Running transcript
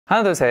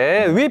하나 둘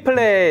셋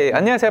위플레이.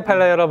 안녕하세요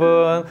파일럿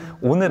여러분.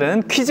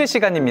 오늘은 퀴즈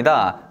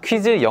시간입니다.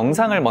 퀴즈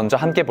영상을 먼저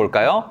함께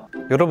볼까요?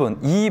 여러분,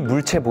 이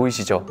물체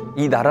보이시죠?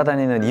 이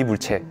날아다니는 이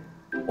물체.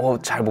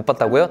 잘 못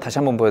봤다고요? 다시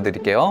한번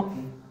보여드릴게요.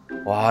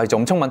 와, 이제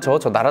엄청 많죠?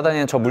 저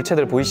날아다니는 저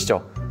물체들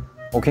보이시죠?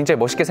 굉장히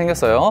멋있게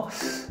생겼어요.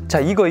 자,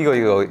 이거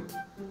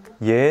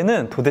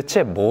얘는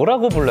도대체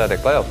뭐라고 불러야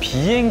될까요?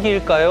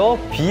 비행기일까요?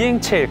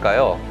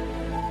 비행체일까요?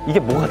 이게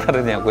뭐가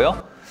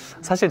다르냐고요?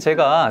 사실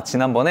제가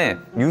지난번에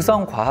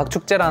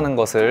유성과학축제라는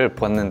것을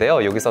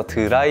봤는데요. 여기서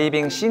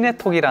드라이빙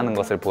시네톡이라는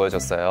것을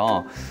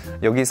보여줬어요.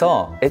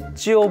 여기서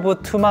엣지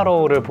오브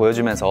투마로우를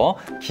보여주면서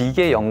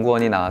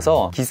기계연구원이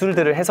나와서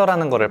기술들을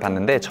해설하는 것을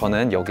봤는데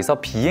저는 여기서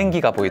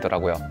비행기가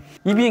보이더라고요.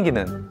 이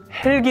비행기는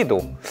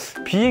헬기도,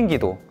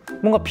 비행기도,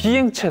 뭔가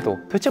비행체도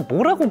도대체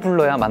뭐라고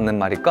불러야 맞는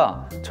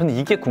말일까? 저는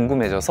이게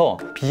궁금해져서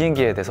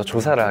비행기에 대해서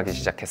조사를 하기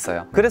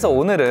시작했어요. 그래서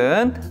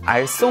오늘은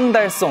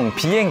알쏭달쏭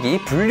비행기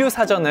분류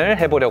사전을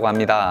해보려고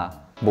합니다.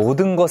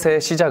 모든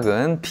것의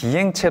시작은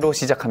비행체로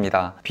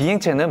시작합니다.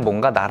 비행체는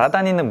뭔가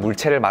날아다니는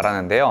물체를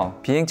말하는데요.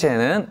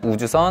 비행체에는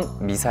우주선,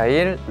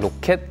 미사일,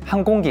 로켓,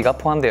 항공기가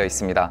포함되어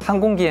있습니다.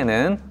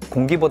 항공기에는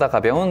공기보다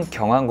가벼운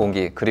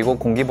경항공기, 그리고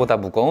공기보다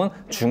무거운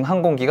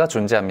중항공기가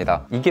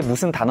존재합니다. 이게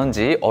무슨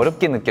단어인지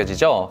어렵게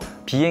느껴지죠?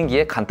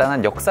 비행기의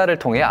간단한 역사를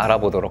통해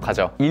알아보도록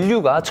하죠.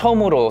 인류가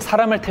처음으로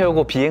사람을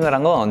태우고 비행을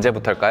한 건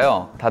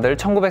언제부터일까요? 다들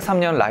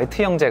 1903년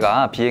라이트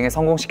형제가 비행에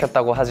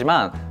성공시켰다고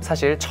하지만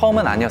사실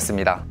처음은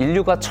아니었습니다.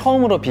 인류가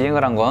처음으로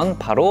비행을 한 건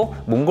바로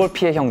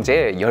몽골피해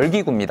형제의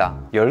열기구입니다.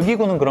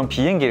 열기구는 그럼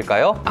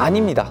비행기일까요?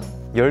 아닙니다.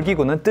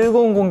 열기구는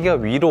뜨거운 공기가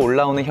위로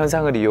올라오는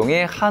현상을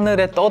이용해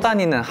하늘에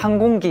떠다니는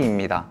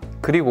항공기입니다.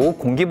 그리고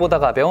공기보다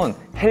가벼운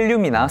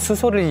헬륨이나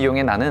수소를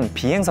이용해 나는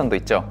비행선도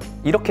있죠.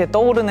 이렇게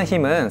떠오르는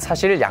힘은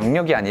사실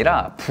양력이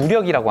아니라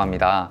부력이라고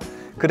합니다.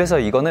 그래서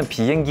이거는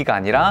비행기가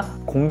아니라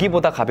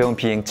공기보다 가벼운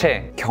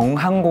비행체,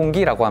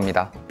 경항공기라고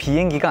합니다.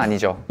 비행기가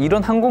아니죠.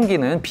 이런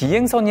항공기는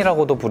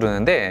비행선이라고도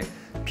부르는데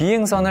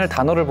비행선을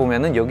단어를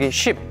보면은 여기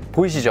ship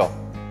보이시죠?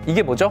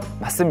 이게 뭐죠?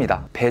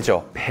 맞습니다.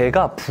 배죠.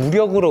 배가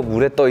부력으로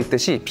물에 떠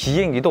있듯이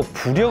비행기도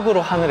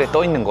부력으로 하늘에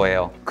떠 있는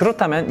거예요.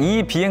 그렇다면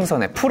이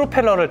비행선에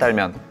프로펠러를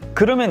달면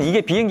그러면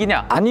이게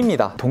비행기냐?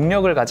 아닙니다.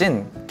 동력을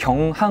가진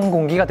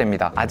경항공기가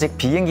됩니다. 아직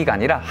비행기가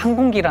아니라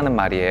항공기라는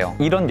말이에요.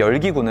 이런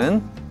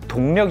열기구는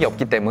동력이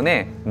없기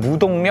때문에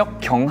무동력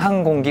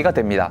경항공기가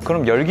됩니다.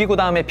 그럼 열기구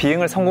다음에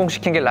비행을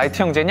성공시킨 게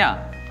라이트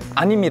형제냐?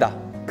 아닙니다.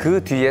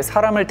 그 뒤에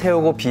사람을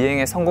태우고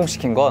비행에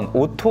성공시킨 건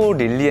오토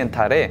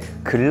릴리엔탈의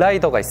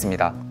글라이더가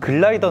있습니다.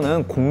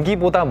 글라이더는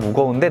공기보다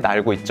무거운데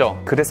날고 있죠.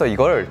 그래서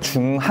이걸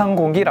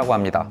중항공기라고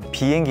합니다.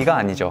 비행기가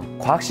아니죠.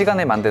 과학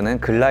시간에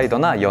만드는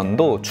글라이더나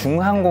연도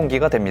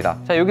중항공기가 됩니다.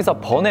 자, 여기서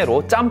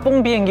번외로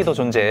짬뽕 비행기도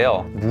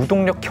존재해요.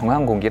 무동력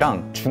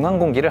경항공기랑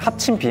중항공기를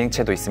합친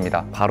비행체도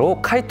있습니다. 바로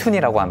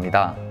카이툰이라고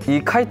합니다. 이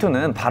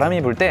카이툰은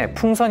바람이 불 때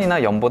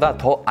풍선이나 연보다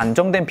더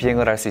안정된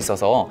비행을 할 수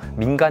있어서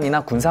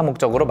민간이나 군사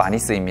목적으로 많이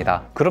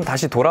쓰입니다. 그럼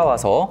다시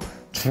돌아와서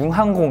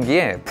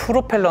중항공기에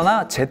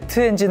프로펠러나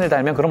제트 엔진을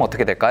달면 그럼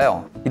어떻게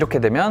될까요? 이렇게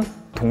되면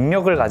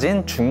동력을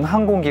가진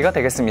중항공기가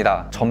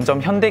되겠습니다.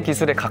 점점 현대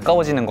기술에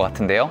가까워지는 것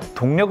같은데요.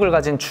 동력을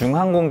가진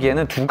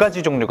중항공기에는 두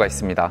가지 종류가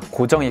있습니다.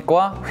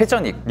 고정익과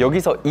회전익.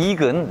 여기서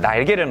익은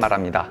날개를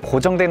말합니다.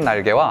 고정된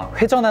날개와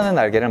회전하는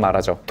날개를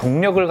말하죠.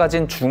 동력을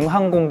가진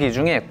중항공기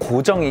중에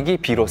고정익이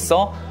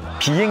비로소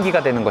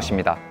비행기가 되는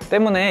것입니다.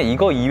 때문에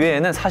이거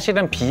이외에는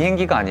사실은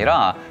비행기가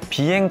아니라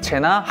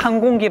비행체나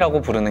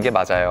항공기라고 부르는 게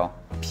맞아요.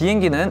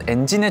 비행기는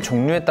엔진의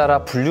종류에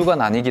따라 분류가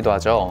나뉘기도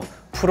하죠.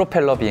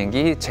 프로펠러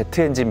비행기,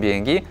 제트 엔진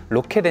비행기,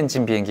 로켓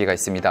엔진 비행기가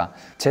있습니다.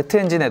 제트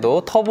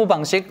엔진에도 터보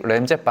방식,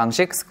 램젯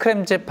방식,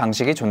 스크램젯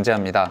방식이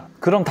존재합니다.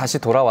 그럼 다시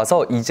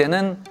돌아와서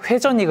이제는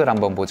회전익을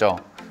한번 보죠.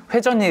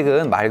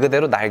 회전익은 말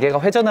그대로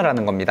날개가 회전을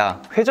하는 겁니다.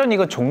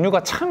 회전익은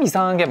종류가 참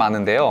이상한 게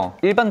많은데요.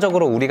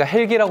 일반적으로 우리가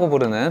헬기라고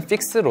부르는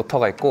픽스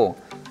로터가 있고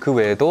그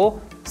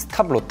외에도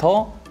스탑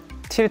로터,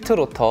 틸트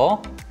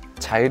로터,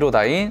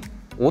 자이로다인,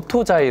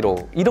 오토 자이로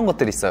이런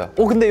것들이 있어요.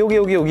 근데 여기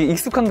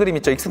익숙한 그림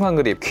있죠? 익숙한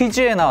그림.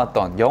 퀴즈에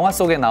나왔던 영화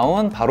속에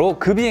나온 바로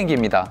그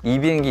비행기입니다. 이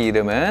비행기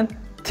이름은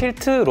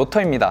틸트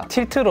로터입니다.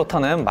 틸트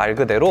로터는 말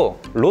그대로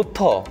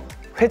로터,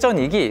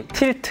 회전익이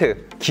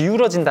틸트,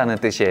 기울어진다는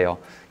뜻이에요.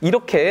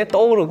 이렇게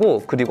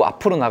떠오르고 그리고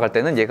앞으로 나갈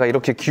때는 얘가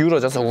이렇게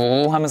기울어져서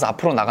우웅 하면서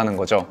앞으로 나가는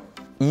거죠.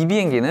 이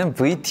비행기는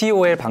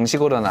VTOL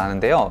방식으로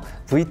나는데요.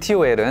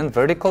 VTOL은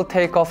Vertical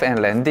Takeoff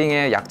and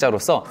Landing의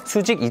약자로서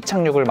수직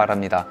이착륙을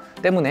말합니다.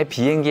 때문에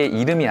비행기의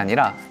이름이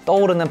아니라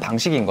떠오르는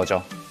방식인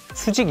거죠.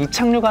 수직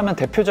이착륙하면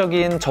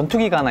대표적인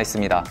전투기가 하나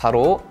있습니다.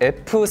 바로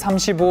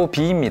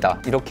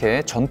F-35B입니다.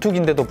 이렇게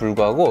전투기인데도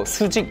불구하고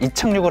수직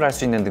이착륙을 할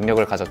수 있는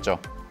능력을 가졌죠.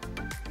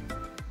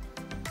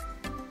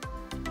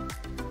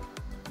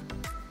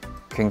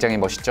 굉장히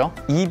멋있죠?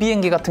 이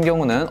비행기 같은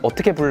경우는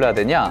어떻게 불러야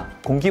되냐?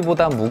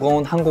 공기보다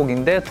무거운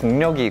항공인데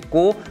동력이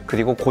있고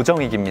그리고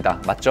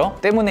고정익입니다. 맞죠?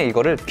 때문에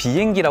이거를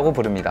비행기라고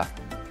부릅니다.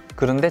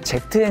 그런데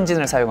제트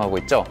엔진을 사용하고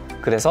있죠.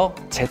 그래서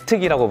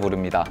제트기라고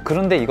부릅니다.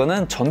 그런데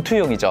이거는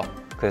전투용이죠.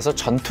 그래서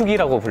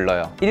전투기라고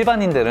불러요.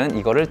 일반인들은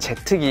이거를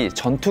제트기,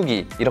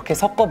 전투기 이렇게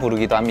섞어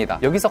부르기도 합니다.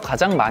 여기서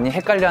가장 많이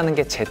헷갈려하는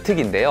게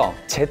제트기인데요.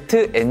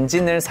 제트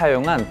엔진을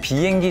사용한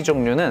비행기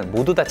종류는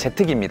모두 다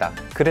제트기입니다.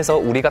 그래서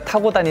우리가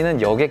타고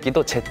다니는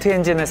여객기도 제트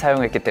엔진을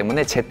사용했기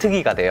때문에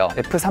제트기가 돼요.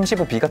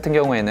 F-35B 같은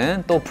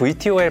경우에는 또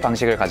VTOL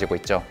방식을 가지고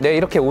있죠. 네,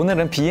 이렇게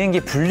오늘은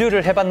비행기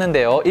분류를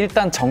해봤는데요.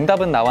 일단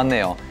정답은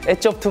나왔네요.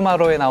 엣지 오브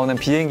투마로우에 나오는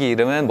비행기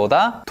이름은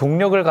뭐다?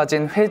 동력을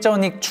가진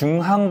회전익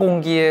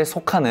중항공기에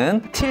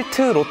속하는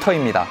틸트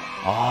로터입니다.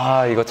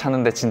 아, 이거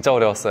찾는데 진짜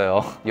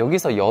어려웠어요.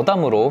 여기서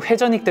여담으로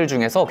회전익들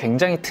중에서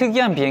굉장히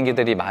특이한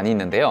비행기들이 많이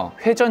있는데요.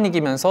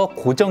 회전익이면서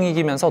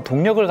고정익이면서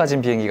동력을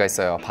가진 비행기가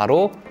있어요.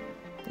 바로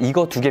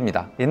이거 두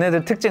개입니다.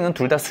 얘네들 특징은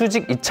둘 다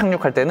수직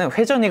이착륙할 때는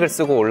회전익을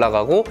쓰고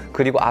올라가고,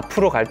 그리고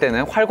앞으로 갈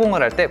때는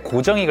활공을 할 때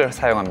고정익을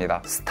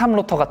사용합니다.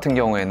 스탑로터 같은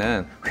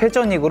경우에는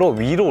회전익으로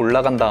위로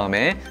올라간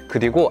다음에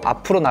그리고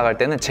앞으로 나갈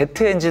때는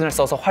제트 엔진을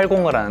써서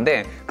활공을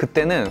하는데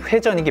그때는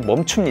회전익이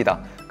멈춥니다.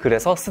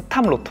 그래서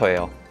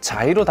스탑로터예요.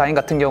 자이로다인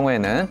같은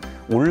경우에는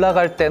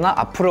올라갈 때나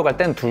앞으로 갈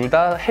땐 둘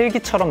다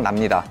헬기처럼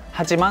납니다.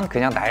 하지만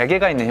그냥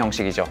날개가 있는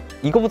형식이죠.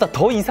 이거보다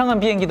더 이상한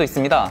비행기도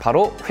있습니다.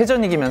 바로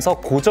회전익이면서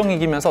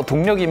고정익이면서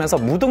동력이면서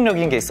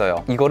무동력인 게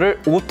있어요.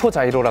 이거를 오토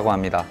자이로라고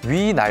합니다.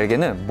 위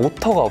날개는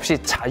모터가 없이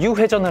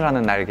자유회전을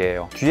하는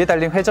날개예요. 뒤에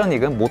달린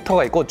회전익은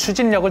모터가 있고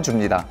추진력을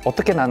줍니다.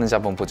 어떻게 나는지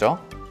한번 보죠.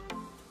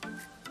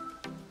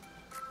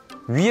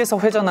 위에서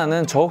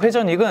회전하는 저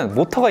회전익은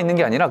모터가 있는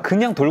게 아니라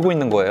그냥 돌고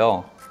있는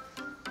거예요.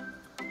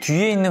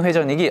 뒤에 있는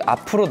회전익이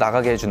앞으로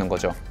나가게 해주는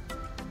거죠.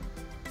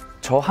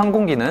 저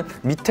항공기는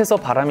밑에서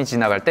바람이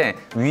지나갈 때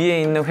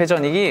위에 있는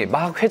회전익이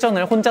막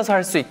회전을 혼자서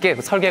할 수 있게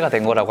설계가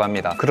된 거라고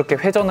합니다. 그렇게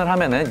회전을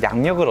하면은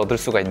양력을 얻을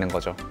수가 있는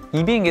거죠.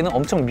 이 비행기는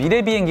엄청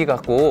미래 비행기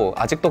같고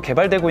아직도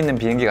개발되고 있는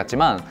비행기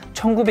같지만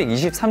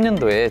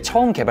 1923년도에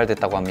처음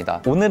개발됐다고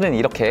합니다. 오늘은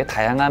이렇게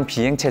다양한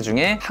비행체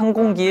중에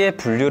항공기의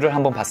분류를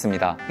한번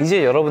봤습니다.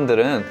 이제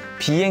여러분들은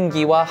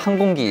비행기와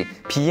항공기,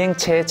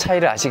 비행체의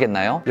차이를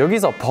아시겠나요?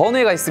 여기서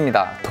번외가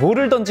있습니다.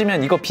 돌을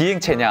던지면 이거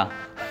비행체냐?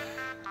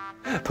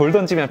 돌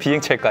던지면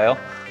비행체일까요?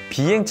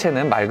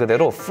 비행체는 말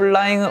그대로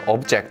플라잉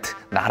오브젝트,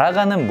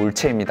 날아가는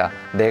물체입니다.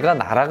 내가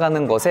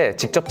날아가는 것에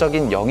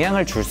직접적인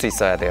영향을 줄 수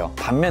있어야 돼요.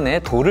 반면에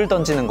돌을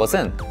던지는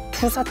것은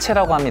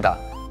투사체라고 합니다.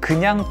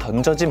 그냥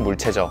던져진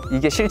물체죠.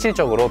 이게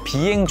실질적으로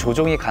비행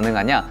조종이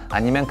가능하냐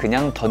아니면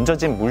그냥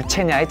던져진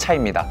물체냐의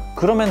차이입니다.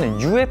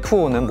 그러면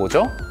UFO는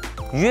뭐죠?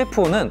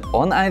 UFO는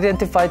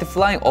Unidentified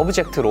Flying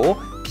Object로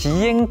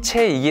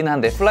비행체이긴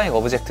한데 플라잉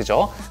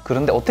오브젝트죠.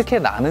 그런데 어떻게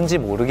나는지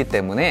모르기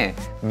때문에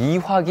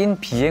미확인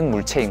비행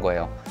물체인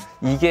거예요.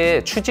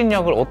 이게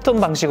추진력을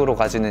어떤 방식으로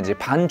가지는지,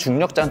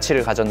 반중력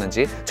장치를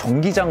가졌는지,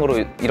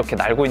 전기장으로 이렇게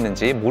날고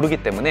있는지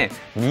모르기 때문에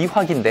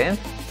미확인된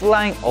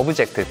플라잉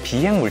오브젝트,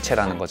 비행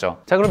물체라는 거죠.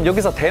 자, 그럼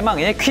여기서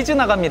대망의 퀴즈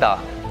나갑니다.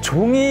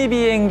 종이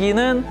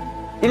비행기는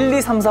 1,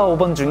 2, 3, 4,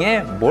 5번 중에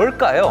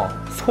뭘까요?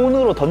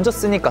 손으로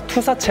던졌으니까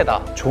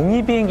투사체다.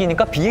 종이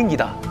비행기니까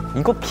비행기다.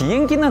 이거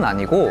비행기는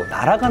아니고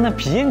날아가는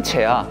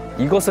비행체야.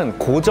 이것은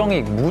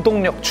고정익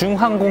무동력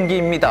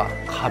중항공기입니다.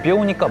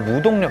 가벼우니까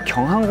무동력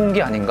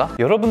경항공기 아닌가?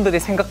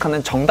 여러분들이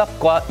생각하는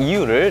정답과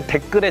이유를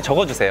댓글에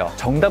적어주세요.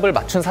 정답을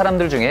맞춘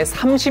사람들 중에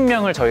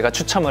 30명을 저희가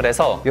추첨을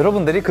해서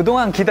여러분들이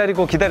그동안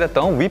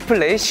기다렸던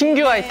위플레이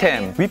신규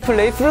아이템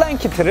위플레이 플라잉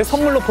키트를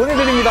선물로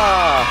보내드립니다.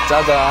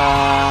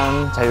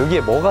 짜잔. 자,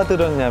 여기에 뭐가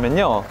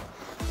들었냐면요,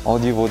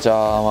 어디 보자.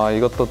 와,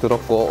 이것도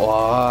들었고,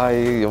 와,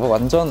 이거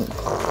완전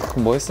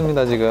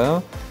멋있습니다.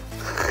 지금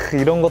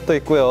이런 것도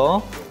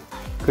있고요.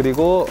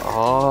 그리고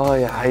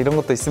야, 이런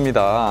것도 있습니다.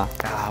 야,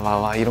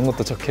 와, 이런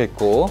것도 적혀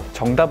있고.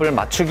 정답을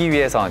맞추기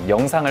위해선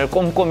영상을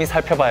꼼꼼히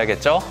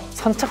살펴봐야겠죠?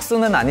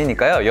 선착순은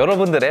아니니까요.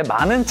 여러분들의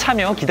많은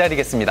참여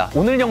기다리겠습니다.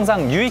 오늘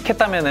영상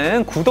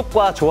유익했다면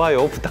구독과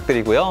좋아요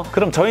부탁드리고요.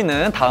 그럼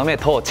저희는 다음에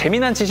더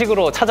재미난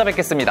지식으로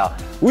찾아뵙겠습니다.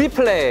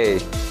 위플레이!